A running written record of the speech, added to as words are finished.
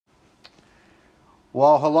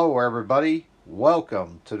Well, hello, everybody.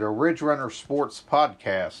 Welcome to the Ridge Runner Sports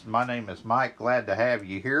Podcast. My name is Mike. Glad to have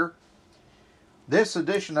you here. This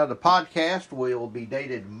edition of the podcast will be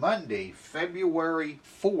dated Monday, February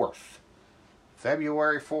 4th.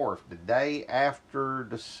 February 4th, the day after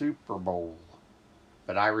the Super Bowl.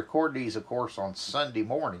 But I record these, of course, on Sunday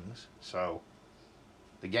mornings, so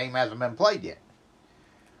the game hasn't been played yet.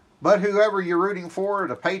 But whoever you're rooting for,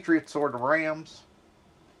 the Patriots or the Rams,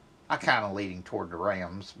 I'm kind of leaning toward the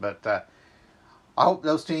Rams, but I hope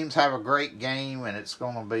those teams have a great game, and it's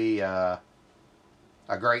going to be a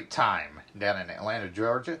great time down in Atlanta,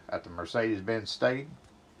 Georgia, at the Mercedes-Benz Stadium.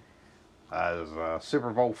 As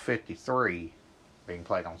Super Bowl 53 being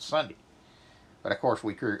played on Sunday. But, of course,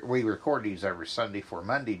 we record these every Sunday for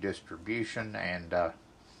Monday distribution, and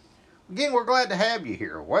again, we're glad to have you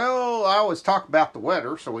here. Well, I always talk about the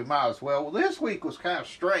weather, so we might as well. Well, this week was kind of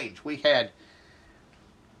strange. We had...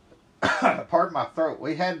 pardon my throat.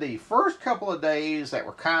 We had the first couple of days that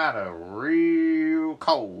were kind of real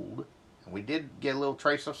cold. We did get a little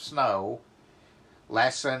trace of snow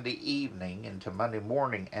last Sunday evening into Monday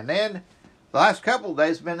morning. And then the last couple of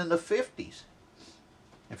days have been in the 50s.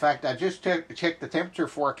 In fact, I just checked the temperature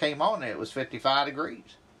before I came on, and it was 55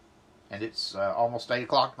 degrees. And it's almost 8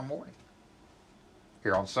 o'clock in the morning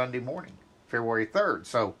here on Sunday morning, February 3rd.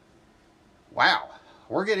 So, wow.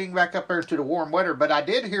 We're getting back up there to the warm weather, but I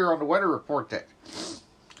did hear on the weather report that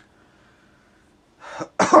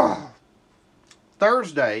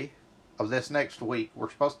Thursday of this next week, we're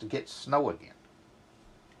supposed to get snow again.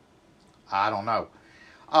 I don't know.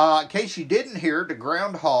 In case you didn't hear, the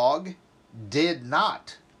groundhog did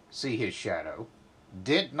not see his shadow.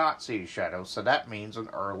 So that means an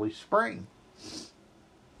early spring.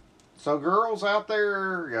 So girls out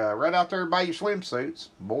there, right out there by your swimsuits,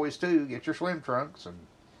 boys too, get your swim trunks, and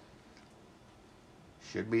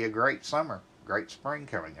should be a great summer, great spring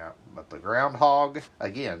coming up. But the groundhog,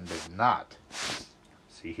 again, did not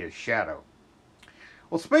see his shadow.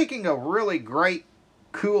 Well, speaking of really great,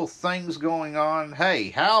 cool things going on, hey,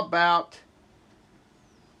 how about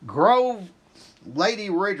Grove Lady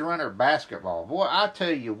Ridge Runner basketball? Boy, I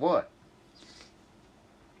tell you what,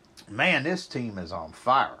 man, this team is on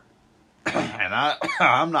fire. And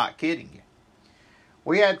I'm not kidding you.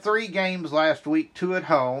 We had 3 games last week, 2 at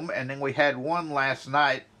home, and then we had 1 last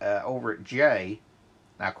night over at Jay.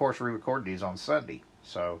 Now, of course, we recorded these on Sunday.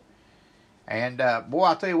 So, and boy,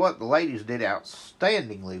 I'll tell you what, the ladies did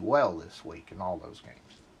outstandingly well this week in all those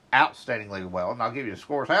games. Outstandingly well, and I'll give you the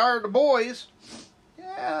scores. However, the boys,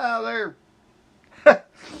 yeah,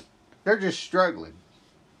 they're just struggling.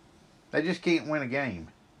 They just can't win a game.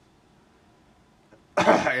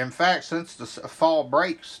 In fact, since the fall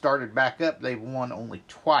break started back up, they've won only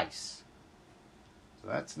twice. So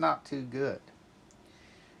that's not too good.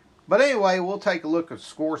 But anyway, we'll take a look at the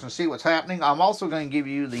scores and see what's happening. I'm also going to give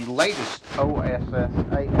you the latest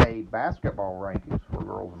OSSAA basketball rankings for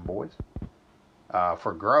girls and boys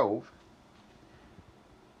for Grove.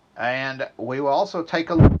 And we will also take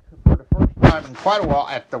a look for the first time in quite a while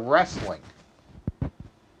at the wrestling.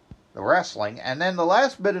 And then the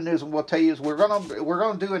last bit of news we'll tell you is we're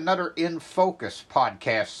going to do another In Focus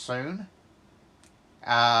podcast soon.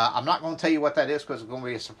 I'm not going to tell you what that is because it's going to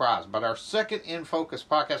be a surprise. But our second In Focus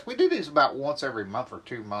podcast, we do these about once every month or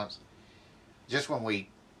 2 months, just when we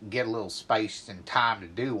get a little space and time to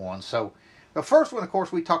do one. So the first one, of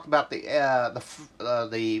course, we talked about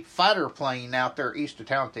the fighter plane out there east of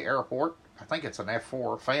town at the airport. I think it's an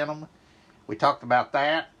F-4 Phantom. We talked about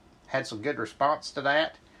that. Had some good response to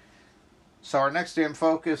that. So our next In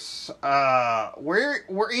Focus,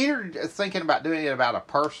 we're either thinking about doing it about a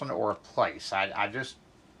person or a place. I just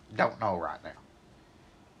don't know right now.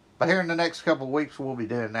 But here in the next couple of weeks, we'll be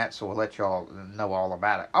doing that, so we'll let y'all know all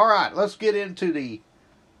about it. All right, let's get into the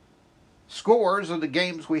scores of the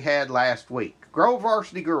games we had last week. Grove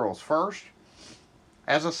Varsity Girls first.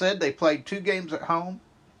 As I said, they played 2 games at home,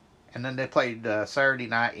 and then they played Saturday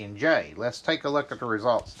night in Jay. Let's take a look at the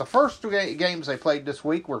results. The first 2 games they played this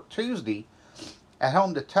week were Tuesday at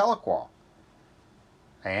home to Tahlequah.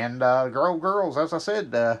 And Grove Girls, as I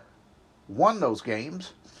said, won those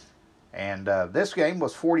games. And this game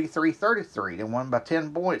was 43-33. They won by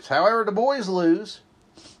 10 points. However, the boys lose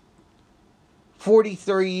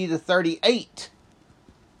 43-38.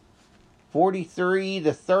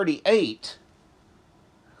 43-38.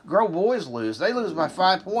 Grove boys lose. They lose by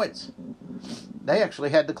 5 points. They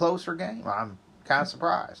actually had the closer game. I'm kind of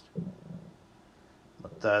surprised.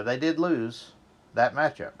 But they did lose that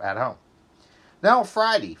matchup at home. Now,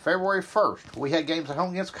 Friday, February 1st, we had games at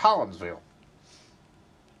home against Collinsville.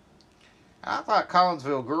 I thought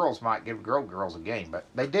Collinsville girls might give Grove girls a game, but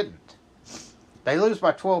they didn't. They lose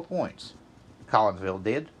by 12 points. Collinsville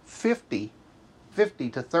did. 50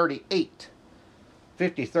 to 38.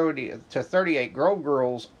 50 to 38. Grove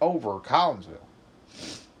Girls over Collinsville.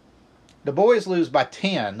 The boys lose by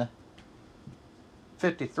 10.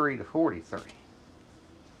 53 to 43.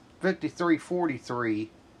 53-43.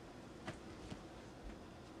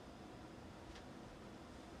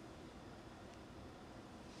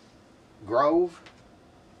 Grove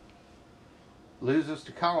loses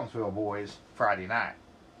to Collinsville boys Friday night.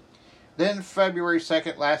 Then February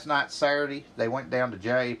 2nd, last night, Saturday, they went down to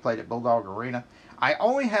Jay, played at Bulldog Arena. I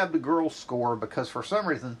only have the girls' score because for some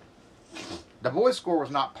reason the boys' score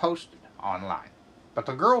was not posted online. But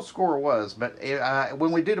the girls' score was. But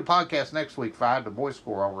when we do the podcast next week, if I have the boys'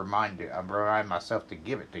 score, I'll remind myself to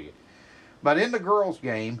give it to you. But in the girls'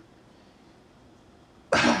 game,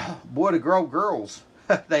 boy, the Grove Girls,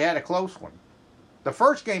 they had a close one. The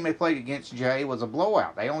first game they played against Jay was a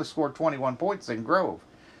blowout. They only scored 21 points in Grove.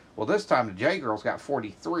 Well, this time the Jay girls got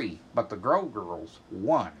 43, but the Grove girls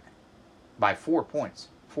won by 4 points,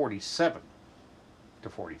 47 to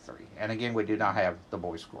 43. And again, we do not have the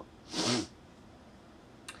boys' score.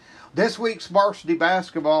 This week's varsity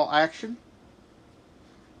basketball action.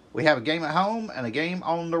 We have a game at home and a game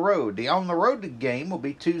on the road. The on the road game will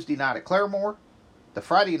be Tuesday night at Claremore. The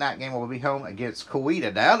Friday night game will be home against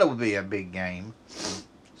Coweta. That'll be a big game,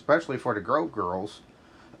 especially for the Grove girls,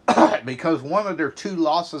 because one of their 2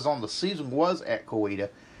 losses on the season was at Coweta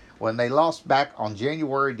when they lost back on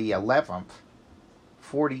January the 11th,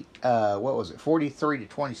 43 to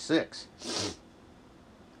 26.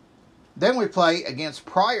 Then we play against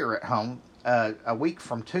Pryor at home a week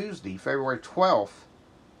from Tuesday, February 12th.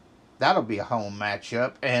 That'll be a home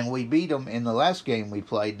matchup, and we beat them in the last game we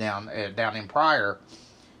played down in Pryor.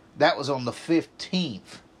 That was on the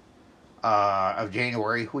 15th of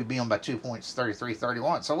January. We beat them by 2 points,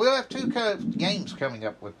 33-31. So we'll have 2 games coming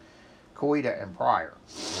up with Coweta and Pryor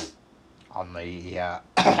on the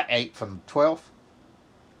 8th and 12th.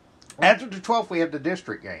 After the 12th, we have the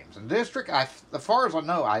district games. And district, as far as I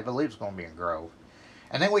know, I believe it's going to be in Grove.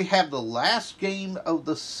 And then we have the last game of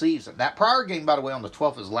the season. That Pryor game, by the way, on the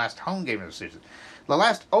 12th is the last home game of the season. The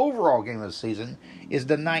last overall game of the season is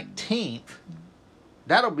the 19th.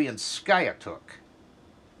 That'll be in Skiatook.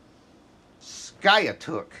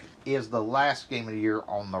 Skiatook is the last game of the year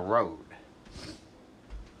on the road.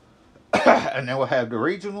 And then we'll have the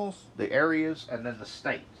regionals, the areas, and then the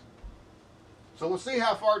state. So we'll see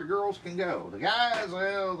how far the girls can go. The guys,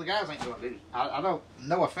 well, the guys ain't going to do. I don't.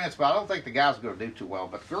 No offense, but I don't think the guys are going to do too well.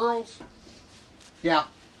 But girls, yeah,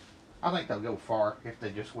 I think they'll go far if they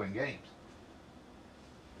just win games.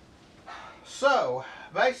 So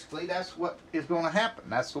basically, that's what is going to happen.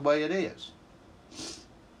 That's the way it is.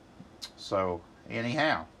 So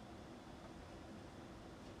anyhow,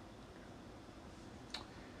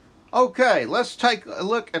 okay, let's take a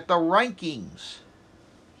look at the rankings.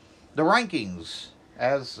 The rankings,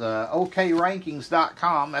 as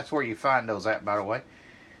OKRankings.com, that's where you find those at, by the way.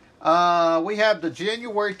 We have the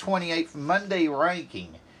January 28th Monday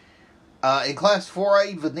ranking. In Class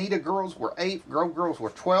 4A, Veneta girls were 8th, Grove girls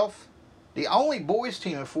were 12th. The only boys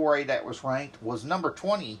team in 4A that was ranked was number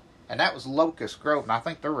 20, and that was Locust Grove, and I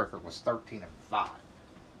think their record was 13-5, I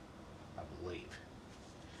believe.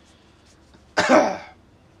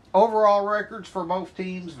 Overall records for both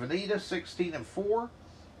teams, Veneta 16-4.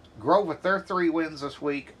 Grove with their 3 wins this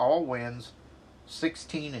week, all wins,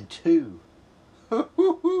 16-2.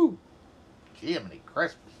 Hoo-hoo-hoo. Jiminy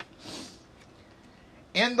Christmas.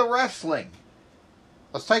 In the wrestling,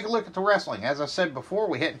 let's take a look at the wrestling. As I said before,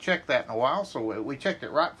 we hadn't checked that in a while, so we checked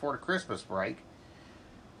it right before the Christmas break.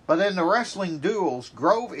 But in the wrestling duels,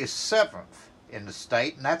 Grove is 7th in the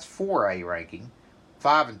state, and that's 4A ranking,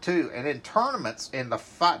 5-2. And in tournaments,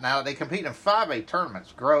 now they compete in 5A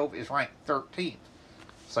tournaments, Grove is ranked 13th.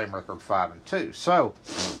 Same record, 5-2. So,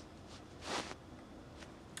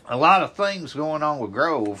 a lot of things going on with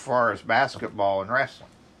Grove as far as basketball and wrestling.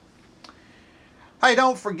 Hey,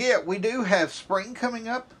 don't forget, we do have spring coming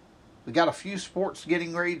up. We got a few sports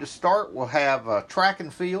getting ready to start. We'll have track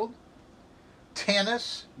and field,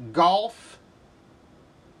 tennis, golf,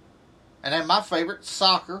 and then my favorite,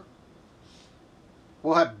 soccer.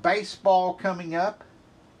 We'll have baseball coming up.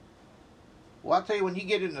 Well, I'll tell you, when you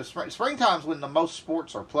get into springtime's when the most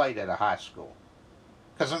sports are played at a high school.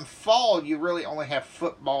 Because in fall, you really only have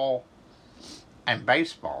football and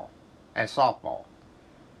baseball and softball.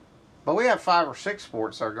 But we have 5 or 6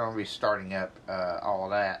 sports that are going to be starting up, all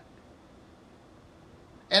of that.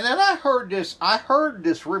 And then I heard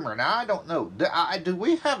this rumor. Now, I don't know. Do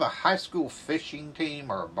we have a high school fishing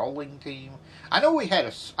team or a bowling team? I know we got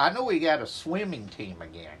a swimming team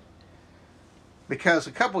again. Because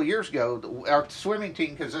a couple of years ago, our swimming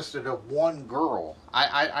team consisted of one girl.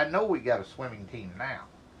 I know we got a swimming team now,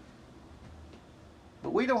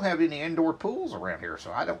 but we don't have any indoor pools around here,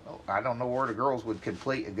 so I don't know where the girls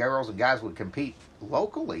and guys would compete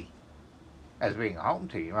locally as being a home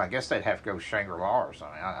team. I guess they'd have to go to Shangri-La or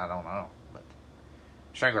something. I don't know, but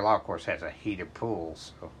Shangri-La, of course, has a heated pool,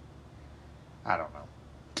 so I don't know.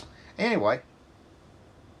 Anyway,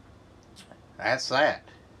 that's that.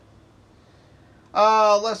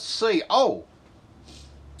 Let's see. I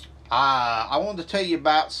wanted to tell you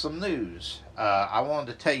about some news. I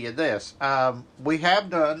wanted to tell you this. We have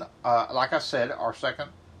done, like I said, our second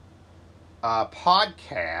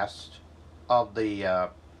podcast of the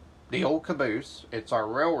Old Caboose. It's our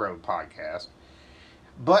railroad podcast.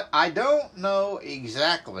 But I don't know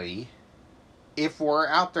exactly if we're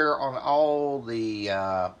out there on all the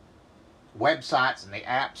websites and the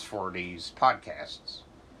apps for these podcasts.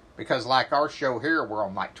 Because like our show here, we're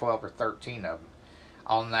on like 12 or 13 of them.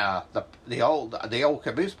 On the old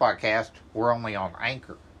Caboose podcast, we're only on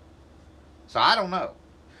Anchor. So I don't know.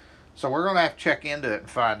 So we're going to have to check into it and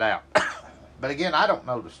find out. But again, I don't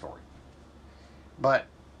know the story. But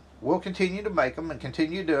we'll continue to make them and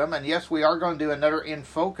continue to do them. And yes, we are going to do another In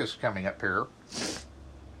Focus coming up here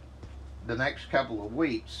the next couple of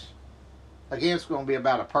weeks. Again, it's going to be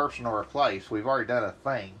about a person or a place. We've already done a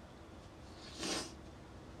thing.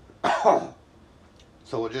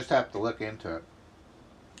 So we'll just have to look into it.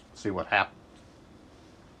 See what happens.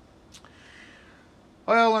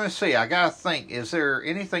 Well, let me see. I gotta think. Is there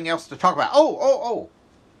anything else to talk about? Oh.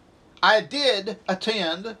 I did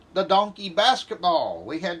attend the donkey basketball.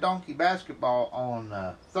 We had donkey basketball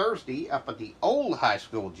on Thursday up at the old high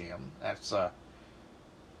school gym. That's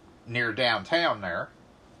near downtown there.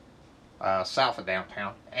 South of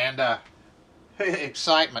downtown. And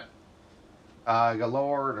excitement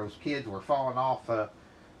galore. Those kids were falling off the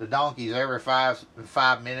donkeys every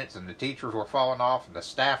five minutes, and the teachers were falling off, and the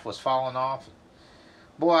staff was falling off.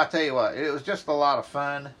 Boy, I tell you what, it was just a lot of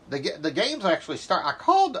fun. The games actually start. I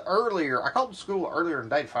called the school earlier in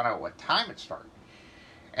the day to find out what time it started,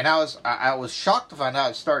 and I was shocked to find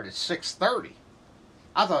out it started at 6:30.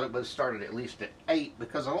 I thought it would have started at least at 8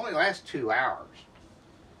 because it only lasts 2 hours.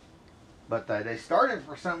 But they started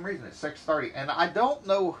for some reason at 6:30, and I don't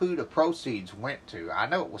know who the proceeds went to. I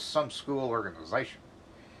know it was some school organization.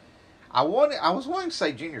 I was wanting to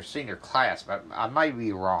say junior senior class, but I may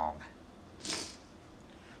be wrong.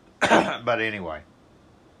 But anyway.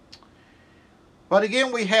 But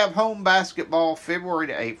again, we have home basketball February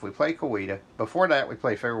the 8th. We play Coweta. Before that, we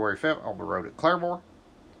play February 5th on the road at Claremore.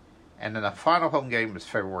 And then the final home game is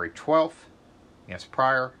February 12th against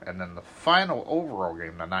Pryor. And then the final overall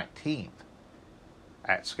game, the 19th,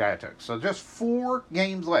 at Skiatook. So just 4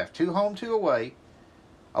 games left. 2 home, 2 away.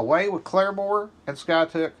 Away with Claremore and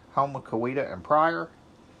Skiatook. Home with Coweta and Pryor.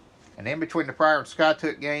 And in between the Pryor and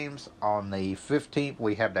Skiatook games, on the 15th,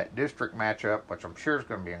 we have that district matchup, which I'm sure is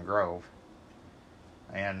going to be in Grove.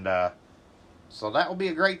 And so that will be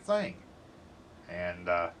a great thing. And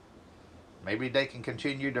maybe they can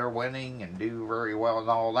continue their winning and do very well and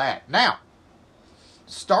all that. Now,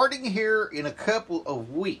 starting here in a couple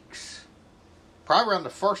of weeks, probably around the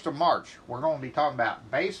 1st of March, we're going to be talking about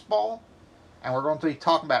baseball, and we're going to be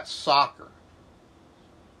talking about soccer.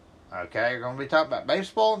 Okay, we're going to be talking about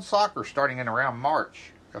baseball and soccer starting in around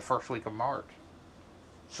March, the first week of March.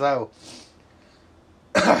 So,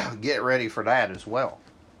 get ready for that as well.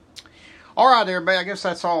 All right, everybody, I guess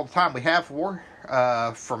that's all the time we have for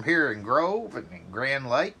from here in Grove and in Grand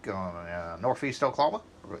Lake on Northeast Oklahoma.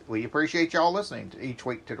 We appreciate y'all listening each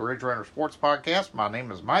week to the Ridge Runner Sports Podcast. My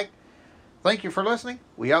name is Mike. Thank you for listening.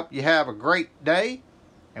 We hope you have a great day,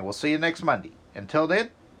 and we'll see you next Monday. Until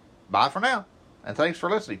then, bye for now. And thanks for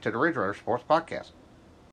listening to the Ridge Runner Sports Podcast.